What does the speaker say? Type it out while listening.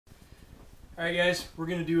Alright guys, we're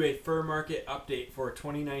going to do a fur market update for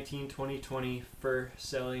 2019-2020 fur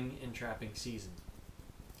selling and trapping season.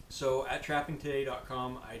 So at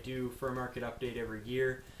trappingtoday.com I do fur market update every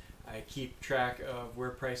year. I keep track of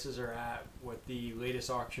where prices are at, what the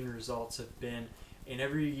latest auction results have been, and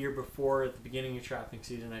every year before at the beginning of trapping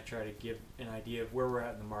season I try to give an idea of where we're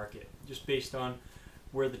at in the market, just based on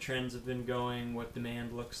where the trends have been going, what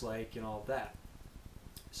demand looks like, and all of that.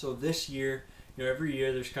 So this year, every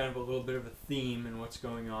year there's kind of a little bit of a theme in what's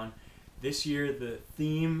going on. This year the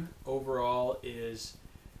theme overall is,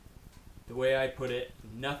 the way I put it,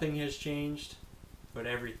 nothing has changed, but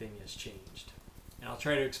everything has changed. And I'll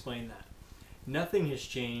try to explain that. Nothing has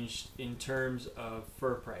changed in terms of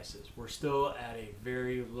fur prices. We're still at a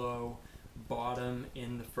very low bottom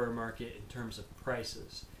in the fur market in terms of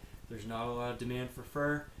prices. There's not a lot of demand for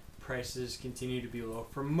fur. Prices continue to be low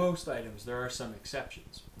for most items. There are some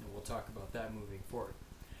exceptions, and we'll talk about that moving forward.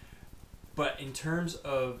 But in terms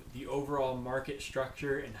of the overall market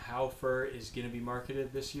structure and how fur is going to be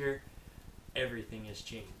marketed this year, everything has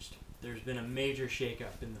changed. There's been a major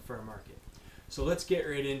shakeup in the fur market. So let's get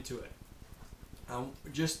right into it.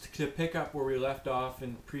 Just to pick up where we left off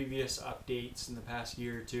in previous updates in the past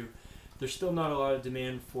year or two, there's still not a lot of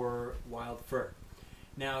demand for wild fur.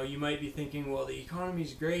 Now you might be thinking, well, the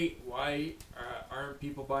economy's great. Why aren't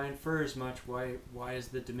people buying fur as much? Why is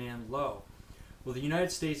the demand low? Well, the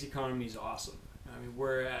United States economy is awesome. I mean,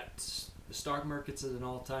 we're at, the stock market's at an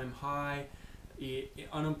all-time high.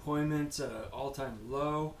 Unemployment's at an all-time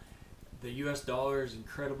low. The U.S. dollar is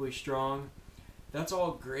incredibly strong. That's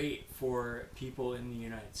all great for people in the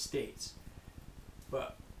United States.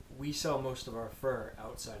 But we sell most of our fur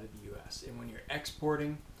outside of the U.S. And when you're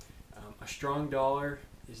exporting, a strong dollar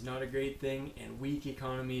is not a great thing, and weak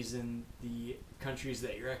economies in the countries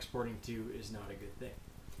that you're exporting to is not a good thing.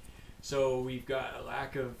 So we've got a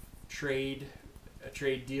lack of trade, a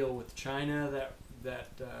trade deal with China that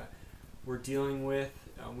we're dealing with.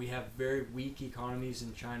 We have very weak economies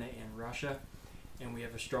in China and Russia, and we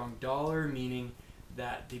have a strong dollar, meaning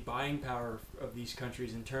that the buying power of these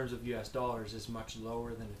countries in terms of US dollars is much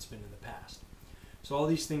lower than it's been in the past. So all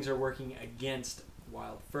these things are working against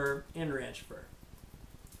wild fur and ranch fur.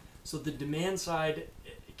 So the demand side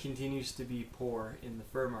continues to be poor in the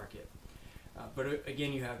fur market. But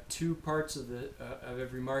again, you have two parts of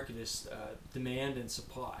every market is demand and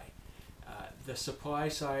supply. The supply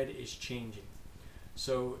side is changing.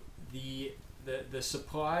 So the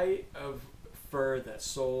supply of fur that's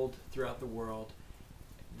sold throughout the world,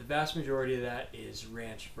 the vast majority of that is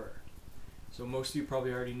ranch fur. So most of you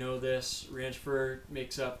probably already know this. Ranch fur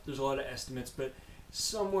makes up, there's a lot of estimates, but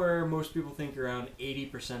somewhere most people think around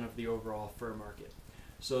 80% of the overall fur market.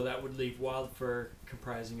 So that would leave wild fur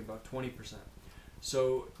comprising about 20%.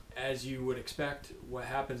 So as you would expect, what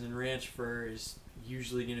happens in ranch fur is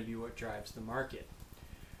usually going to be what drives the market.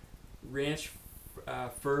 Ranch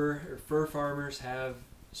fur farmers have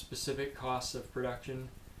specific costs of production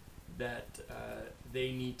that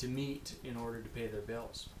they need to meet in order to pay their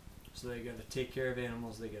bills. So they got to take care of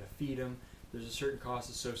animals, they got to feed them. There's a certain cost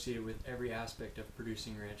associated with every aspect of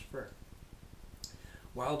producing ranch fur.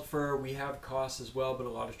 Wild fur, we have costs as well, but a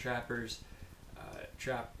lot of trappers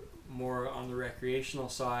trap more on the recreational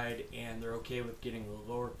side, and they're okay with getting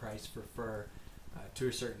a lower price for fur to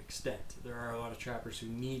a certain extent. There are a lot of trappers who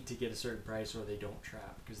need to get a certain price or they don't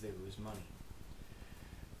trap because they lose money.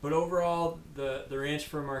 But overall, the ranch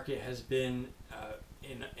fur market has been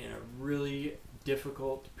in a really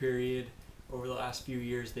difficult period. Over the last few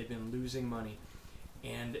years, they've been losing money,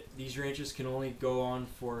 and these ranches can only go on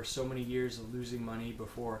for so many years of losing money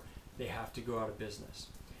before they have to go out of business.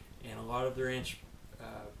 And a lot of the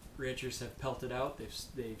ranchers have pelted out.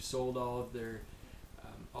 They've sold all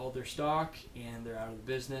their stock, and they're out of the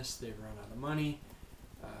business. They've run out of money.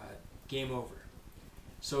 Game over.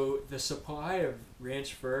 So the supply of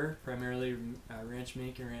ranch fur, primarily ranch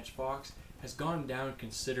mink and ranch fox, has gone down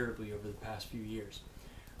considerably over the past few years.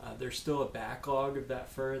 There's still a backlog of that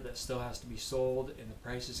fur that still has to be sold, and the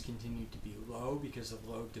prices continue to be low because of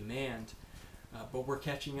low demand. But we're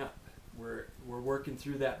catching up. We're working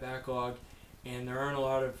through that backlog, and there aren't a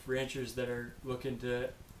lot of ranchers that are looking to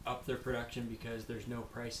up their production because there's no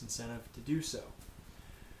price incentive to do so.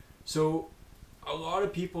 So a lot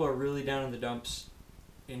of people are really down in the dumps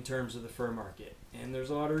in terms of the fur market, and there's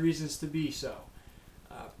a lot of reasons to be so.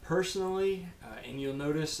 Personally, and you'll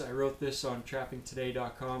notice I wrote this on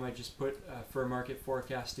trappingtoday.com. I just put a fur market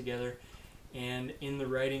forecast together, and in the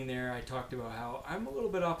writing there I talked about how I'm a little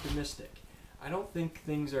bit optimistic. I don't think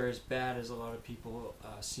things are as bad as a lot of people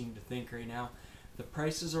seem to think right now. The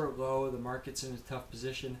prices are low, the market's in a tough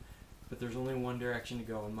position, but there's only one direction to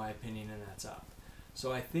go in my opinion, and that's up.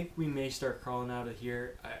 So I think we may start crawling out of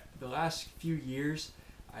here. The last few years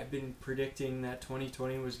I've been predicting that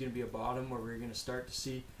 2020 was going to be a bottom where we're going to start to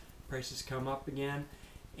see prices come up again,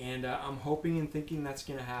 and I'm hoping and thinking that's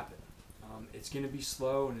going to happen. It's going to be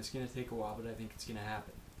slow and it's going to take a while, but I think it's going to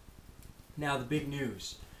happen. Now the big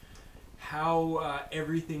news, how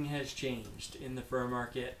everything has changed in the fur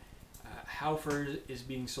market. How fur is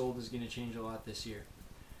being sold is going to change a lot this year.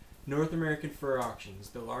 North American Fur Auctions,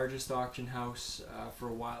 the largest auction house for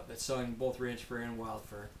wild that's selling both ranch fur and wild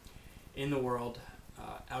fur in the world,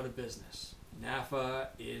 out of business. NAFA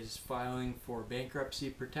is filing for bankruptcy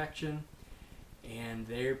protection, and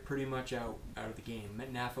they're pretty much out of the game.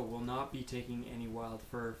 NAFA will not be taking any wild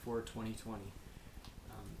fur for 2020.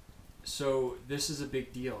 So this is a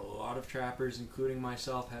big deal. A lot of trappers, including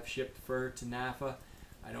myself, have shipped fur to NAFA.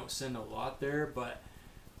 I don't send a lot there, but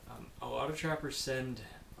a lot of trappers send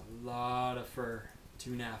a lot of fur to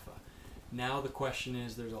NAFA. Now the question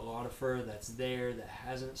is, there's a lot of fur that's there that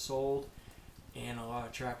hasn't sold, and a lot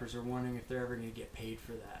of trappers are wondering if they're ever going to get paid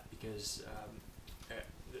for that, because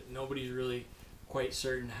nobody's really quite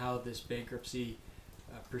certain how this bankruptcy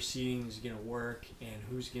proceeding is going to work and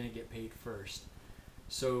who's going to get paid first.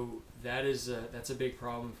 So that's a big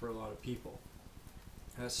problem for a lot of people.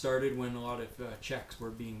 That started when a lot of checks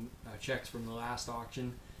from the last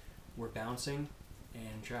auction were bouncing,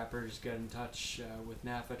 and trappers got in touch with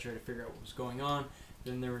NAFA, tried to figure out what was going on.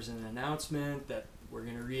 Then there was an announcement that we're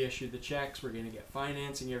going to reissue the checks, we're going to get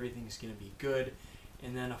financing, everything's going to be good,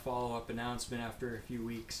 and then a follow-up announcement after a few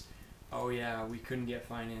weeks, oh yeah, we couldn't get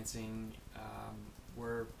financing,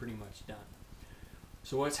 we're pretty much done.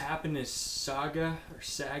 So what's happened is Saga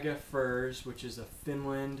Furs, which is a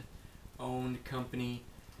Finland-owned company,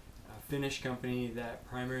 a Finnish company that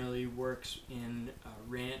primarily works in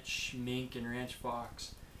ranch mink and ranch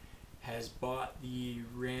fox, has bought the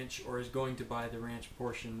ranch, or is going to buy the ranch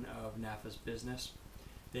portion of NAFA's business.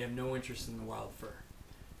 They have no interest in the wild fur.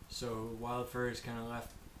 So wild fur is kind of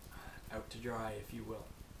left out to dry, if you will.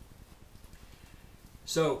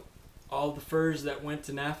 So all the furs that went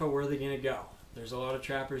to NAFA, where are they going to go? There's a lot of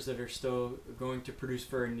trappers that are still going to produce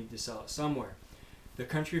fur and need to sell it somewhere. The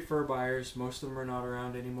country fur buyers, most of them are not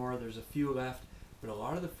around anymore. There's a few left, but a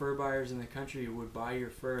lot of the fur buyers in the country would buy your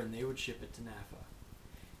fur and they would ship it to NAFA.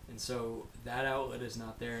 And so that outlet is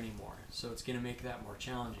not there anymore. So it's going to make that more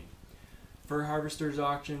challenging. Fur Harvesters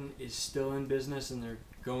Auction is still in business and they're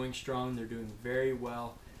going strong. They're doing very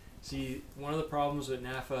well. See, one of the problems with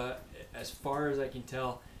NAFA, as far as I can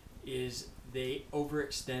tell, is they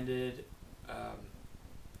overextended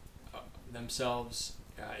themselves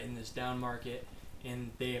in this down market,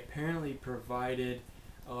 and they apparently provided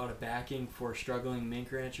a lot of backing for struggling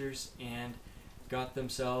mink ranchers and got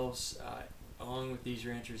themselves, along with these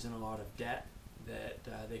ranchers, in a lot of debt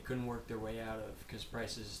that they couldn't work their way out of because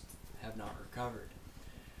prices have not recovered.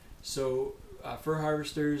 So Fur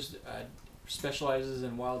Harvesters specializes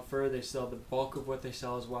in wild fur. They sell the bulk of what they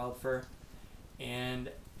sell is wild fur, and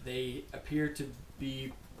they appear to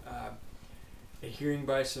be adhering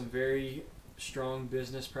by some very strong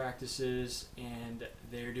business practices, and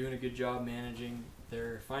they're doing a good job managing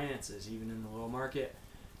their finances even in the low market.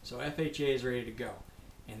 So FHA is ready to go,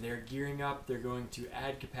 and they're gearing up. They're going to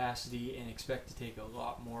add capacity and expect to take a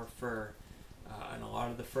lot more fur, and a lot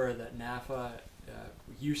of the fur that NAFA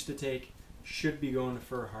used to take should be going to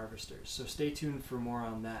Fur Harvesters. So stay tuned for more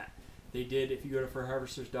on that. They did, if you go to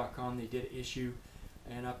furharvesters.com, they did issue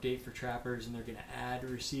an update for trappers, and they're going to add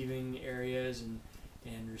receiving areas and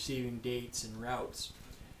receiving dates and routes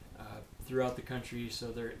throughout the country. So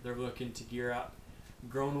they're looking to gear up.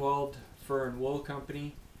 Groenwald Fur and Wool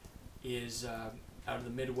Company is out of the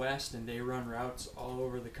Midwest, and they run routes all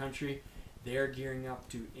over the country. They're gearing up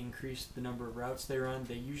to increase the number of routes they run.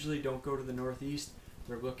 They usually don't go to the Northeast.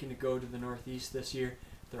 They're looking to go to the Northeast this year.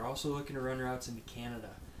 They're also looking to run routes into Canada.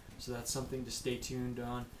 So that's something to stay tuned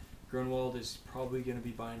on. Groenwald is probably going to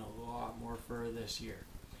be buying a lot more fur this year.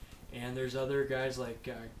 And there's other guys like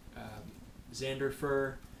Zander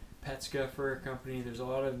Fur, Petska Fur Company. There's a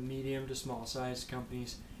lot of medium to small size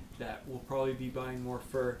companies that will probably be buying more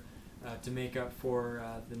fur to make up for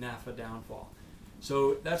the NAFA downfall.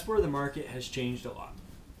 So that's where the market has changed a lot.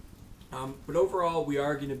 But overall, we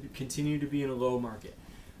are going to continue to be in a low market.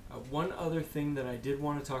 One other thing that I did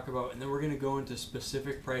want to talk about, and then we're going to go into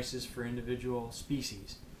specific prices for individual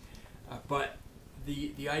species. But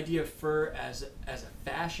the idea of fur as a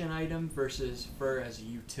fashion item versus fur as a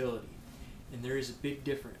utility, and there is a big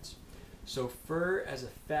difference. So fur as a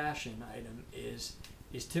fashion item is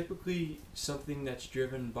typically something that's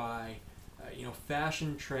driven by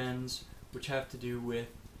fashion trends, which have to do with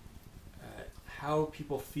how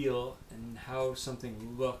people feel and how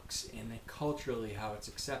something looks and culturally how it's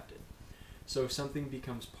accepted. So if something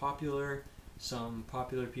becomes popular, some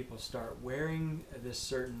popular people start wearing this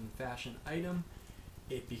certain fashion item,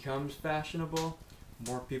 it becomes fashionable,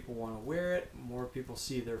 more people want to wear it, more people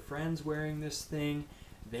see their friends wearing this thing,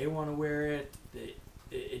 they want to wear it,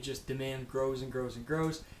 it just demand grows and grows and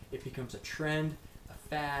grows. It becomes a trend, a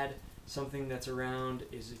fad, something that's around,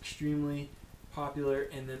 is extremely popular,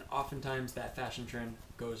 and then oftentimes that fashion trend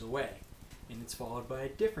goes away and it's followed by a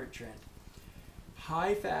different trend.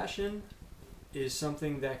 High fashion is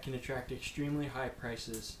something that can attract extremely high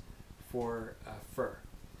prices for fur.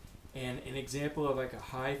 And an example of like a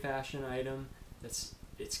high fashion item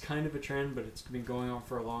it's kind of a trend, but it's been going on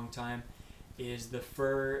for a long time, is the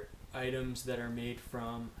fur items that are made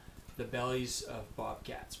from the bellies of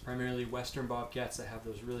bobcats, primarily western bobcats that have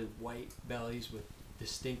those really white bellies with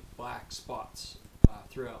distinct black spots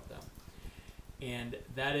throughout them. And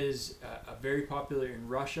that is very popular in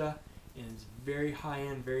Russia, and it's very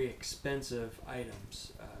high-end, very expensive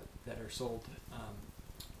items that are sold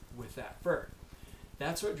with that fur.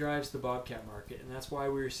 That's what drives the bobcat market, and that's why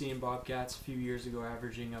we were seeing bobcats a few years ago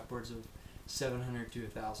averaging upwards of $700 to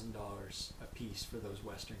 $1,000 a piece for those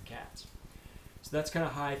western cats. So that's kind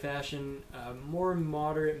of high fashion. More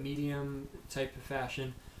moderate, medium type of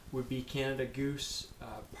fashion would be Canada Goose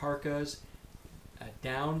parkas,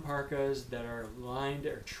 down parkas that are lined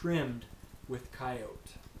or trimmed with coyote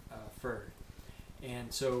fur.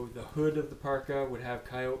 And so the hood of the parka would have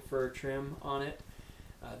coyote fur trim on it.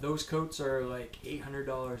 Those coats are like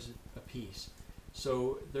 $800 a piece.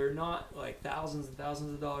 So they're not like thousands and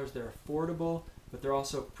thousands of dollars. They're affordable, but they're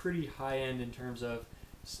also pretty high end in terms of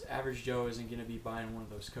average Joe isn't going to be buying one of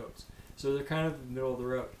those coats. So they're kind of the middle of the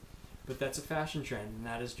road. But that's a fashion trend, and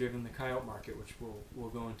that has driven the coyote market, which we'll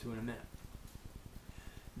go into in a minute.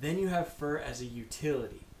 Then you have fur as a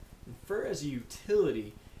utility. And fur as a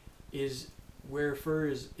utility is where fur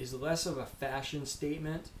is less of a fashion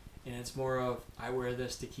statement, and it's more of, I wear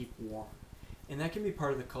this to keep warm. And that can be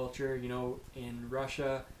part of the culture. You know, in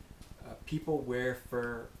Russia, people wear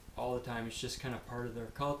fur all the time. It's just kind of part of their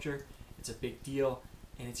culture. It's a big deal.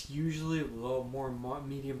 And it's usually more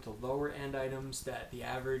medium to lower end items that the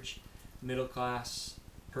average middle class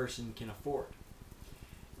person can afford.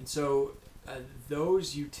 And so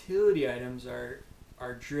those utility items are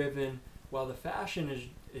driven, while the fashion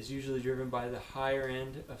is usually driven by the higher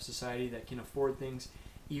end of society that can afford things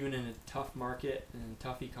even in a tough market and a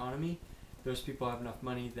tough economy. Those people have enough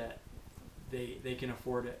money that they can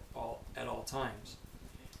afford it at all times.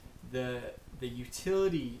 The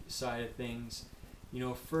utility side of things, you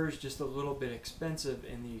know, fur is just a little bit expensive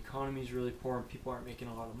and the economy is really poor and people aren't making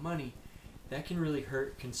a lot of money. That can really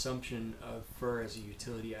hurt consumption of fur as a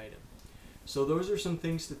utility item. So those are some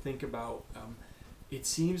things to think about. It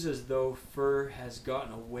seems as though fur has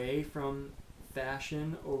gotten away from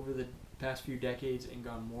fashion over the past few decades and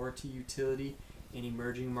gone more to utility in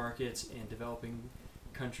emerging markets and developing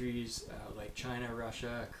countries like China,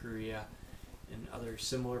 Russia, Korea, and other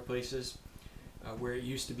similar places, where it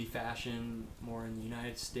used to be fashion more in the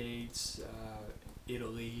United States,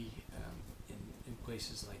 Italy, in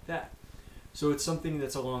places like that. So it's something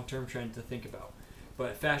that's a long-term trend to think about.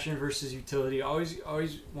 But fashion versus utility, always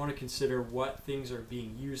want to consider what things are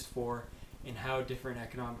being used for and how different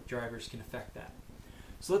economic drivers can affect that.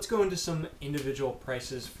 So let's go into some individual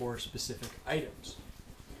prices for specific items.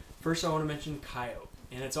 First, I want to mention coyote.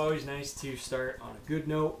 And it's always nice to start on a good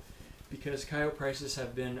note because coyote prices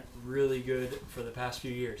have been really good for the past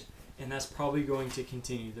few years. And that's probably going to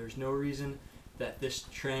continue. There's no reason that this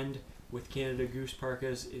trend with Canada Goose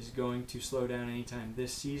parkas is going to slow down anytime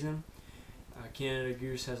this season. Canada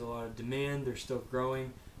Goose has a lot of demand. They're still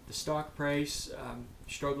growing. The stock price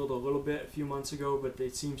struggled a little bit a few months ago, but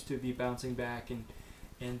it seems to be bouncing back,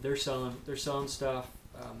 and they're selling stuff.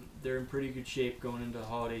 They're in pretty good shape going into the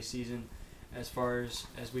holiday season as far as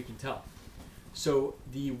we can tell. So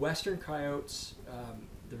the western coyotes,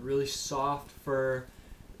 the really soft fur,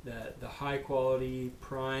 the high quality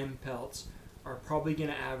prime pelts are probably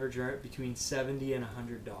going to average right between $70 and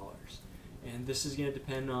 $100. And this is going to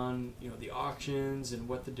depend on, you know, the auctions and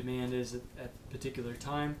what the demand is at a particular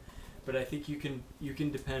time. But I think you can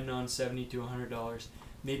depend on $70 to $100.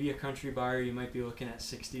 Maybe a country buyer, you might be looking at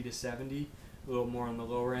 $60 to $70, a little more on the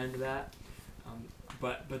lower end of that.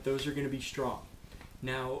 But those are going to be strong.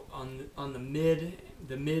 Now on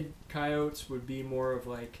the mid coyotes would be more of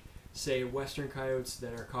like, say, western coyotes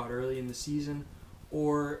that are caught early in the season,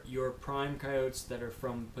 or your prime coyotes that are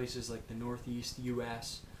from places like the northeast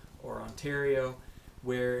U.S. or Ontario,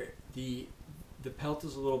 where the the pelt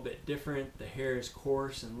is a little bit different. The hair is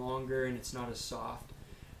coarse and longer, and it's not as soft.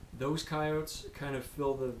 Those coyotes kind of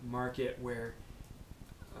fill the market where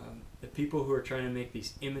the people who are trying to make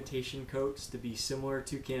these imitation coats to be similar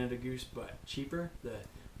to Canada Goose but cheaper, the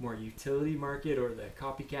more utility market or the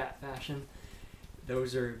copycat fashion,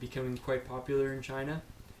 those are becoming quite popular in China.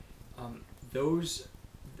 Those,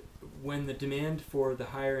 when the demand for the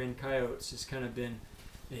higher end coyotes has kind of been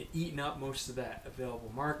eaten up most of that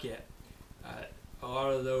available market, a lot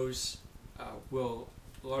of those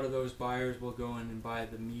buyers will go in and buy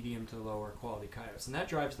the medium to lower quality coyotes, and that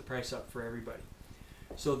drives the price up for everybody.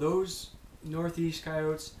 So those Northeast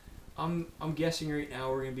coyotes, I'm guessing right now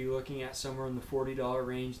we're going to be looking at somewhere in the $40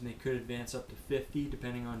 range, and they could advance up to $50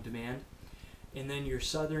 depending on demand. And then your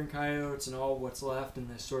Southern coyotes and all what's left in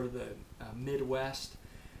the sort of the Midwest,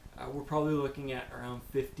 we're probably looking at around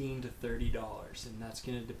 $15 to $30, and that's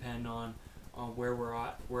going to depend on where we're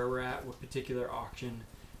at, what particular auction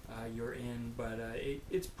you're in. But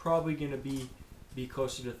it's probably going to be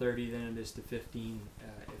closer to 30 than it is to 15,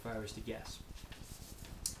 if I was to guess.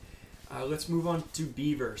 Let's move on to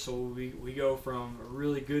beaver. So we go from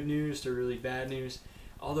really good news to really bad news.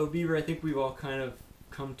 Although beaver, I think we've all kind of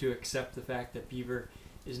come to accept the fact that beaver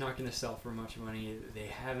is not going to sell for much money. They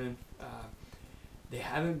haven't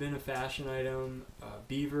been a fashion item.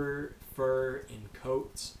 Beaver fur in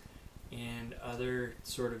coats and other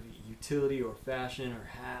sort of utility or fashion or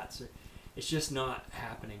hats, it's just not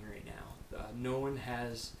happening right now. No one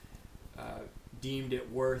has deemed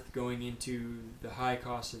it worth going into the high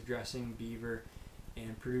cost of dressing beaver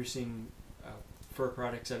and producing fur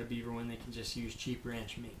products out of beaver when they can just use cheap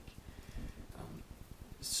ranch mink.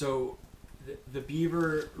 So the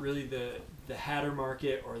beaver, really the hatter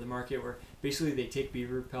market, or the market where basically they take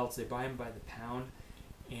beaver pelts, they buy them by the pound,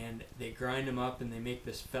 and they grind them up and they make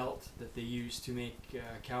this felt that they use to make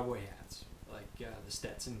cowboy hats, like the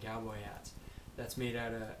Stetson cowboy hats. That's made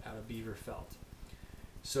out of beaver felt.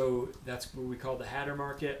 So that's what we call the hatter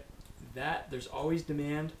market. There's always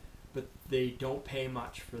demand, but they don't pay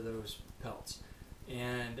much for those pelts.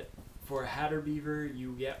 And for a hatter beaver,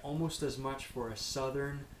 you get almost as much for a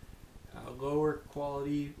southern, lower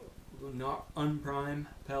quality, not unprime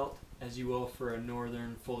pelt as you will for a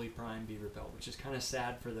northern, fully primed beaver pelt, which is kind of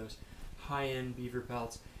sad for those high-end beaver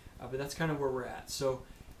pelts. But that's kind of where we're at. So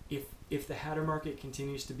if the hatter market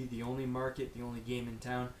continues to be the only market, the only game in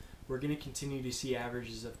town, we're going to continue to see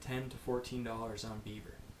averages of $10 to $14 on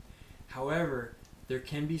beaver. However, there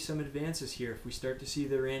can be some advances here. If we start to see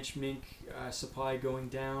the ranch mink supply going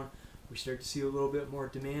down, we start to see a little bit more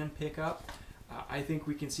demand pick up, I think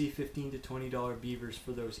we can see $15 to $20 beavers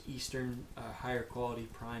for those eastern higher quality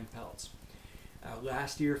prime pelts.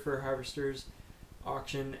 Last year for harvesters,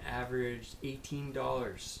 auction averaged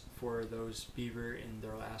 $18 for those beaver in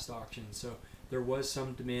their last auction. So there was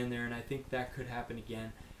some demand there, and I think that could happen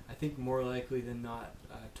again. I think more likely than not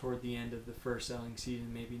toward the end of the first selling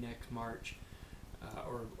season, maybe next March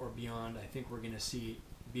or beyond, I think we're going to see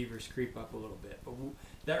beavers creep up a little bit. But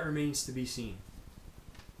that remains to be seen.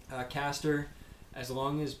 Castor, as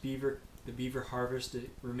long as the beaver harvest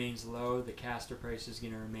remains low, the castor price is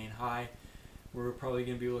going to remain high. We're probably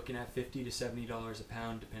going to be looking at $50 to $70 a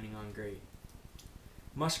pound depending on grade.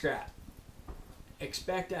 Muskrat,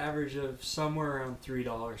 expect average of somewhere around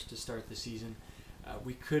 $3 to start the season.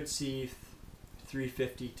 We could see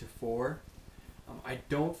 $3.50 to $4. I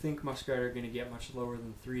don't think muskrat are going to get much lower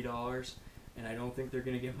than $3, and I don't think they're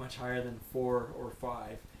going to get much higher than $4 or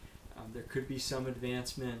 $5. There could be some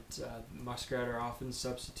advancement. Muskrat are often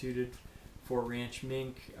substituted for ranch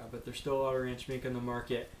mink, but there's still a lot of ranch mink on the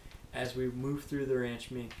market. As we move through the ranch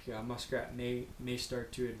mink, muskrat may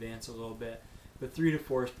start to advance a little bit, but 3 to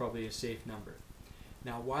 4 is probably a safe number.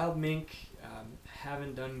 Now, wild mink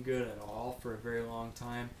haven't done good at all for a very long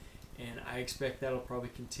time, and I expect that'll probably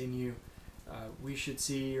continue. We should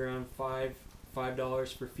see around $5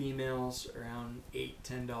 for females, around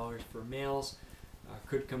 $8-10 for males.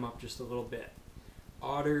 Could come up just a little bit.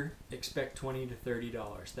 Otter, expect $20 to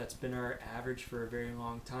 $30. That's been our average for a very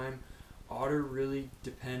long time. Otter really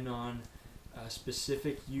depend on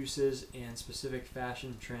specific uses and specific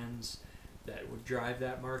fashion trends that would drive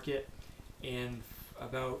that market. And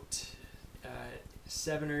about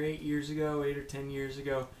 7 or 8 years ago, 8 or 10 years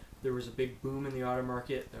ago, there was a big boom in the otter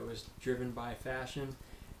market that was driven by fashion,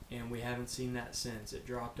 and we haven't seen that since. It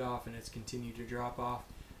dropped off, and it's continued to drop off,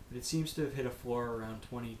 but it seems to have hit a floor around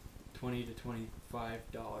 $20 to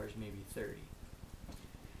 $25, maybe $30.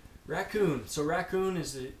 Raccoon. So raccoon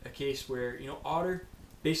is a case where, otter,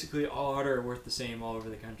 basically all otter are worth the same all over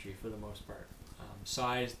the country for the most part.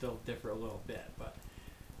 Size, they'll differ a little bit, but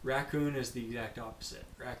Raccoon is the exact opposite.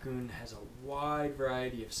 Raccoon has a wide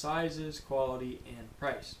variety of sizes, quality, and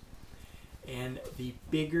price. And the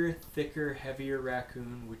bigger, thicker, heavier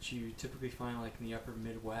raccoon, which you typically find like in the upper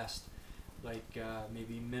Midwest, like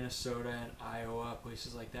maybe Minnesota and Iowa,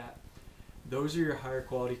 places like that, those are your higher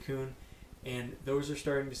quality coon, and those are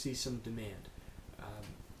starting to see some demand.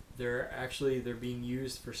 They're being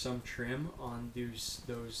used for some trim on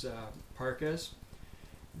those parkas.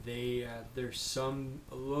 There's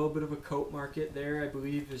a little bit of a coat market there, I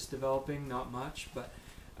believe, is developing. Not much, but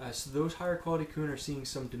so those higher quality coon are seeing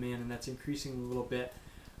some demand, and that's increasing a little bit.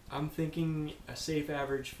 I'm thinking a safe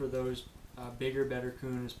average for those bigger, better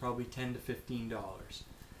coon is probably $10 to $15.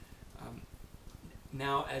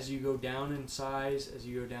 Now, as you go down in size, as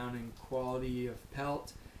you go down in quality of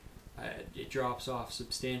pelt, it drops off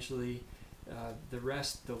substantially.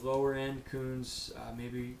 The lower end coons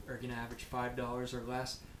maybe are going to average $5 or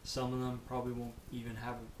less. Some of them probably won't even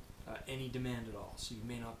have any demand at all, so you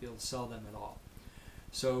may not be able to sell them at all.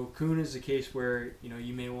 So coon is a case where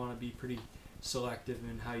you may want to be pretty selective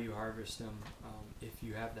in how you harvest them if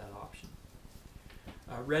you have that option.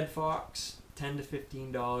 Red fox, $10 to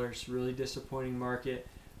 $15, really disappointing market.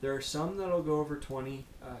 There are some that'll go over 20.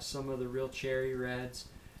 Some of the real cherry reds.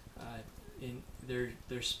 In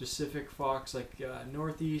their specific fox, like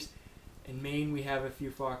Northeast in Maine, we have a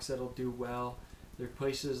few fox that'll do well. There are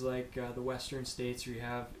places like the western states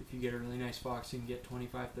where if you get a really nice fox, you can get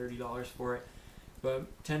 $25-$30 for it.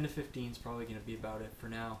 But 10 to 15 is probably going to be about it for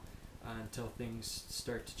now until things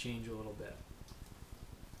start to change a little bit.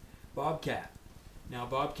 Bobcat. Now,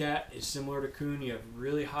 bobcat is similar to coon. You have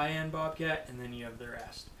really high-end bobcat, and then you have the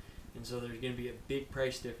rest. And so there's going to be a big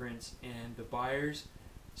price difference, and the buyers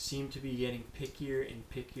seem to be getting pickier and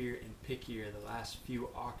pickier and pickier the last few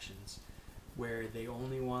auctions, where they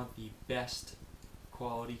only want the best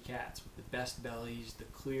quality cats with the best bellies, the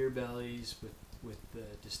clear bellies with the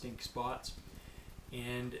distinct spots.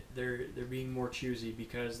 And they're being more choosy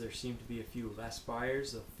because there seem to be a few less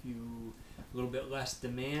buyers, a little bit less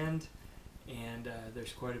demand, and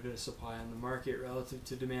there's quite a bit of supply on the market relative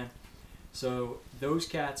to demand. So those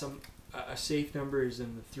cats, a safe number is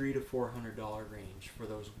in the $300 to $400 range for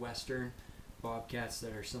those western bobcats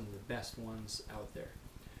that are some of the best ones out there.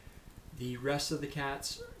 The rest of the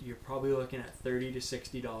cats, you're probably looking at $30 to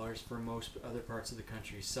 $60 for most other parts of the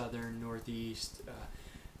country, southern, northeast.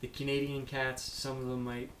 The Canadian cats, some of them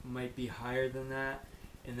might be higher than that,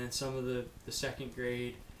 and then some of the second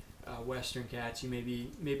grade western cats, you may be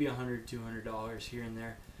 $100, $200 here and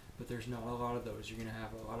there, but there's not a lot of those. You're going to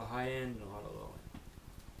have a lot of high end and a lot of low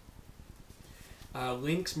end.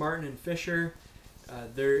 Lynx, marten, and fisher,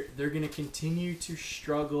 they're going to continue to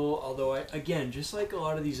struggle, although again, just like a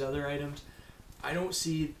lot of these other items, I don't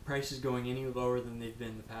see prices going any lower than they've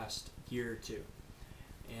been the past year or two.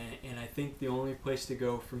 And I think the only place to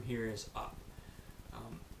go from here is up.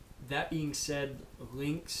 That being said,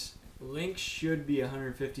 lynx should be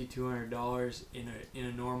 $150, $200 in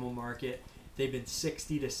a normal market. They've been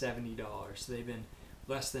 $60 to $70. So they've been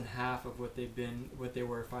less than half of what they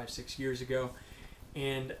were 5-6 years ago.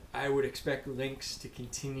 And I would expect lynx to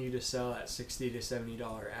continue to sell at $60 to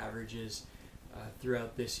 $70 averages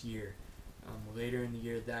throughout this year. Later in the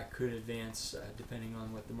year, that could advance depending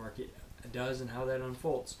on what the market does and how that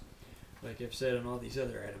unfolds, like I've said on all these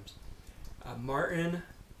other items. Marten,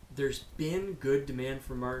 there's been good demand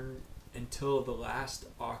for marten until the last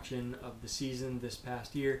auction of the season this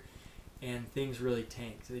past year, and things really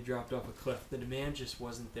tanked. They dropped off a cliff. The demand just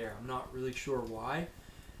wasn't there. I'm not really sure why.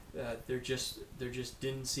 There just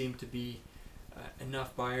didn't seem to be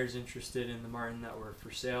enough buyers interested in the marten that were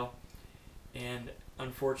for sale, and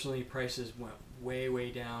unfortunately prices went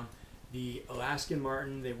way down. The Alaskan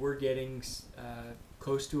marten, they were getting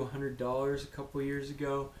close to $100 a couple years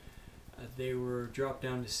ago. They were dropped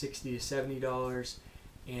down to $60 to $70,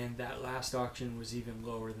 and that last auction was even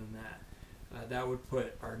lower than that. That would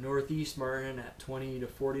put our Northeast marten at $20 to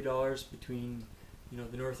 $40 between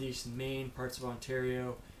the Northeast and Maine, parts of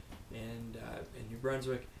Ontario, and New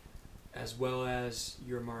Brunswick, as well as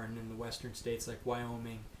your marten in the western states like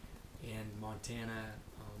Wyoming and Montana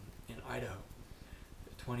and Idaho.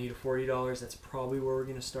 $20 to $40, that's probably where we're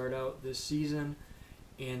going to start out this season.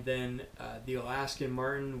 And then the Alaskan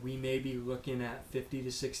marten, we may be looking at $50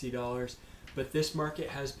 to $60, but this market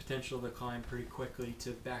has potential to climb pretty quickly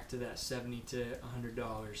back to that $70 to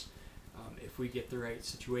 $100 if we get the right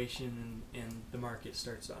situation and the market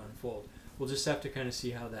starts to unfold. We'll just have to kind of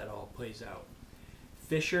see how that all plays out.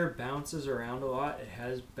 Fisher bounces around a lot. It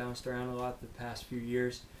has bounced around a lot the past few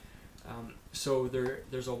years. So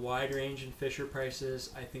there's a wide range in Fisher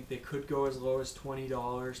prices. I think they could go as low as $20,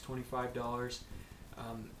 $25.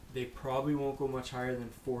 They probably won't go much higher than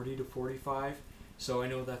 40 to 45. So I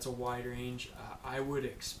know that's a wide range. I would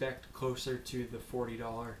expect closer to the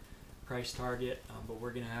 $40 price target, but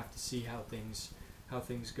we're gonna have to see how things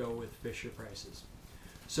go with Fisher prices.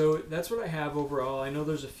 So that's what I have overall. I know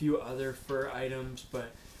there's a few other fur items,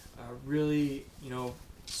 but really,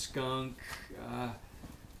 skunk.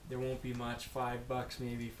 There won't be much. $5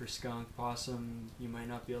 maybe for skunk. Possum, you might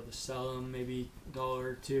not be able to sell them. Maybe $1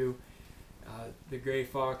 or $2. The gray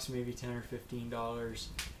fox, maybe $10 or $15.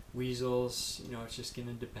 Weasels, it's just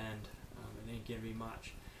gonna depend. It ain't gonna be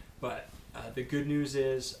much. But the good news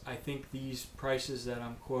is, I think these prices that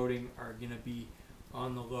I'm quoting are gonna be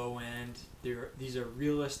on the low end. These are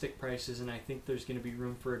realistic prices, and I think there's going to be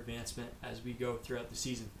room for advancement as we go throughout the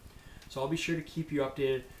season. So I'll be sure to keep you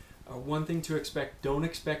updated. One thing to expect, don't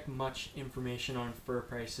expect much information on fur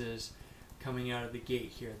prices coming out of the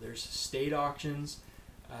gate here. There's state auctions.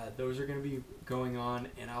 Those are going to be going on,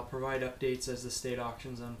 and I'll provide updates as the state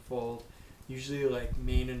auctions unfold. Usually like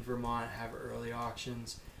Maine and Vermont have early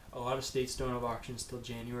auctions. A lot of states don't have auctions till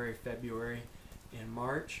January, February, and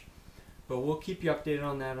March. But we'll keep you updated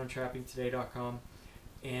on that on trappingtoday.com.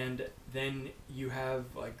 And then you have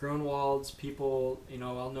like Grunwald's people,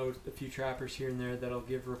 I'll know a few trappers here and there that'll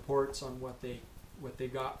give reports on what they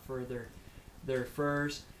got for their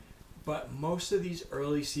furs. But most of these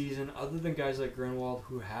early season, other than guys like Grunwald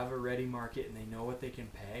who have a ready market and they know what they can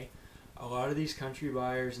pay, a lot of these country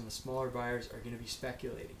buyers and the smaller buyers are going to be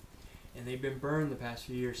speculating. And they've been burned the past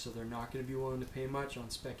few years, so they're not going to be willing to pay much on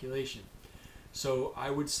speculation. So I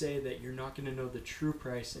would say that you're not going to know the true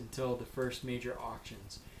price until the first major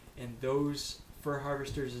auctions. And those fur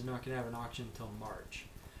harvesters is not going to have an auction until March.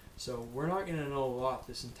 So we're not going to know a lot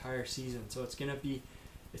this entire season. So it's going to be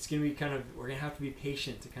kind of, we're going to have to be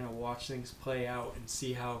patient to kind of watch things play out and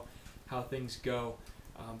see how things go.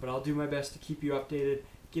 But I'll do my best to keep you updated.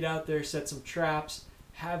 Get out there, set some traps,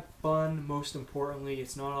 have fun. Most importantly,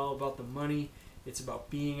 it's not all about the money. It's about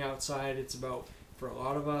being outside. It's about, for a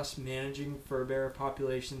lot of us, managing fur bearer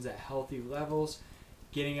populations at healthy levels,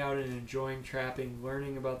 getting out and enjoying trapping,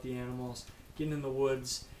 learning about the animals, getting in the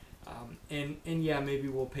woods, and yeah, maybe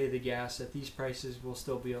we'll pay the gas. At these prices, we'll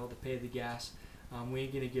still be able to pay the gas. We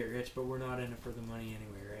ain't gonna get rich, but we're not in it for the money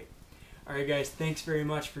anyway, right? All right, guys, thanks very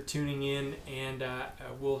much for tuning in, and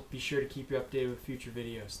we'll be sure to keep you updated with future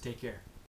videos. Take care.